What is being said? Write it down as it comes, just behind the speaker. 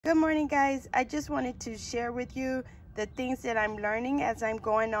Good morning, guys. I just wanted to share with you the things that I'm learning as I'm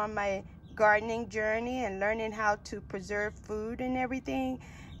going on my gardening journey and learning how to preserve food and everything.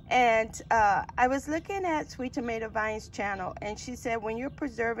 And I was looking at Sweet Tomato Vine's channel, and she said when you're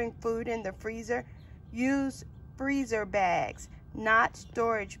preserving food in the freezer, use freezer bags, not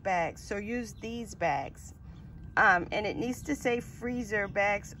storage bags. So use these bags. And it needs to say freezer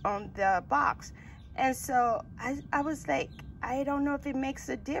bags on the box. And so I was like, I don't know if it makes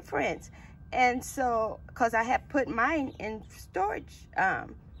a difference. And so, because I had put mine in storage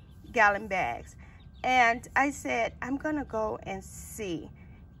gallon bags. And I said, I'm going to go and see.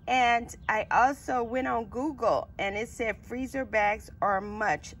 And I also went on Google, and it said freezer bags are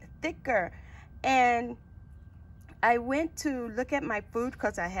much thicker. And I went to look at my food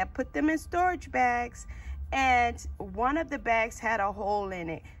because I had put them in storage bags. And one of the bags had a hole in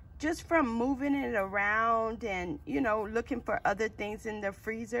it. Just from moving it around and, looking for other things in the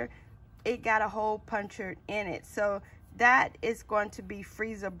freezer, it got a hole punctured in it. So that is going to be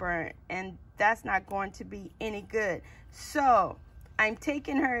freezer burnt, and that's not going to be any good. So I'm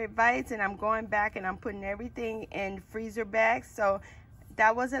taking her advice, and I'm going back and I'm putting everything in freezer bags. So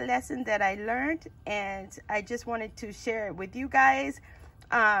that was a lesson that I learned, and I just wanted to share it with you guys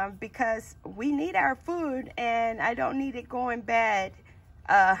because we need our food, and I don't need it going bad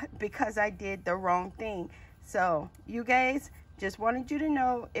because I did the wrong thing. So you guys, just wanted you to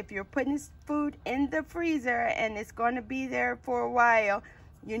know, if you're putting food in the freezer and it's going to be there for a while,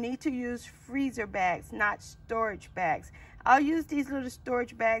 you need to use freezer bags, not storage bags. I'll use these little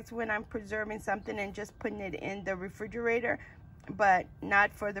storage bags when I'm preserving something and just putting it in the refrigerator, but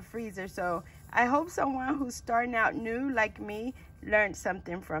not for the freezer. So I hope someone who's starting out new like me learned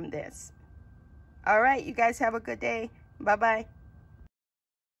something from this. All right, you guys have a good day. Bye-bye.